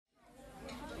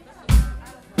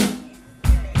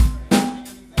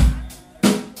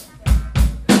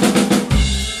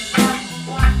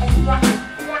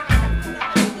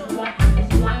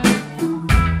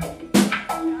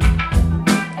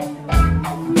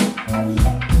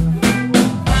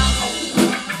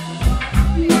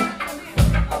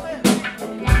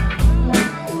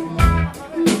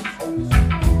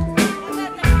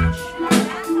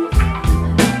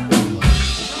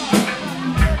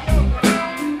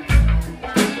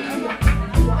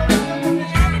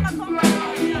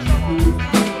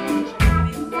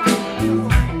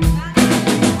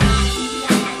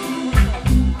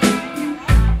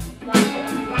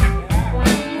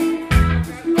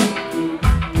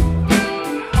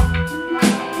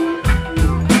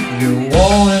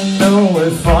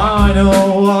I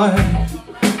know why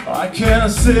I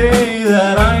can't say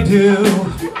that I do.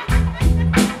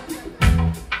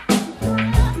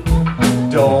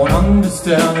 Don't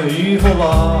understand the evil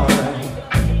eye,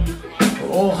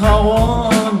 or how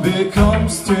one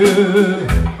becomes two.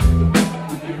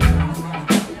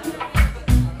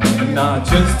 And I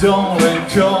just don't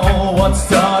recall what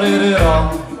started it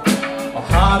all, or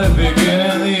how to begin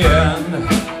in the end.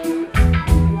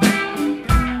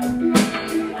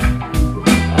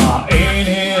 I ain't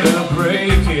here to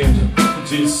break it,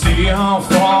 to see how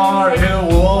far it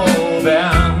will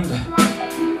bend.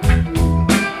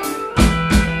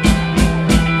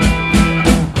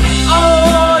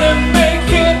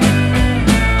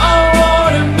 I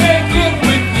wanna make it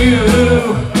with you.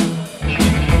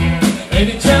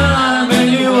 Anytime,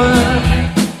 anywhere.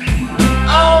 I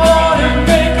wanna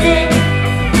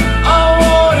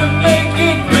make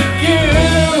it with you.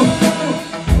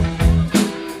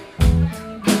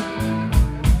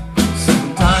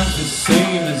 Sometimes the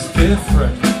same is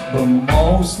different, but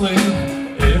mostly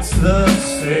it's the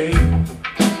same.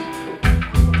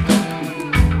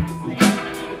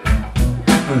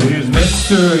 These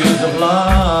mysteries of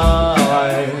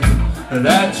life,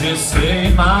 that just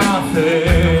ain't my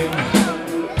thing.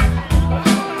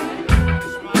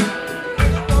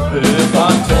 If I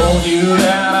told you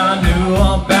that